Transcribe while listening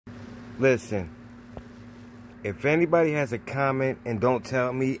Listen, if anybody has a comment and don't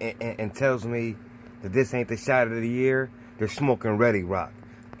tell me and tells me that this ain't the shot of the year, they're smoking Ready Rock.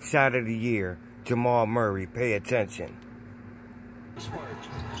 Shot of the year, Jamal Murray. Pay attention.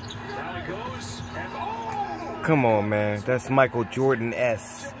 Come on, man. That's Michael Jordan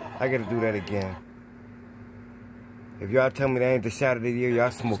S. I gotta do that again. If y'all tell me that ain't the shot of the year, y'all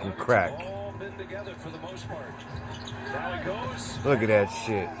smoking crack. Look at that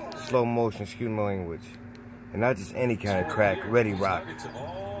shit. Slow motion, excuse my language. And not just any kind of crack, Ready Rock.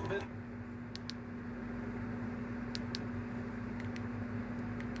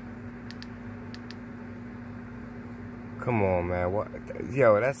 Come on, man. What?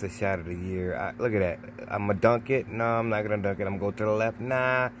 Yo, that's the shot of the year. Look at that. I'm going to dunk it. No, I'm not going to dunk it. I'm going to go to the left.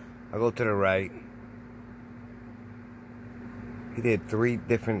 Nah, I'll go to the right. He did 3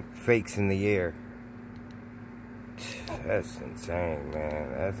 different fakes in the air. That's insane,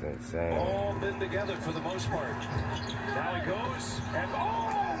 man. That's insane. All been together for the most part. Now he goes, and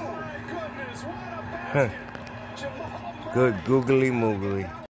oh my goodness, what a basket! Good googly moogly.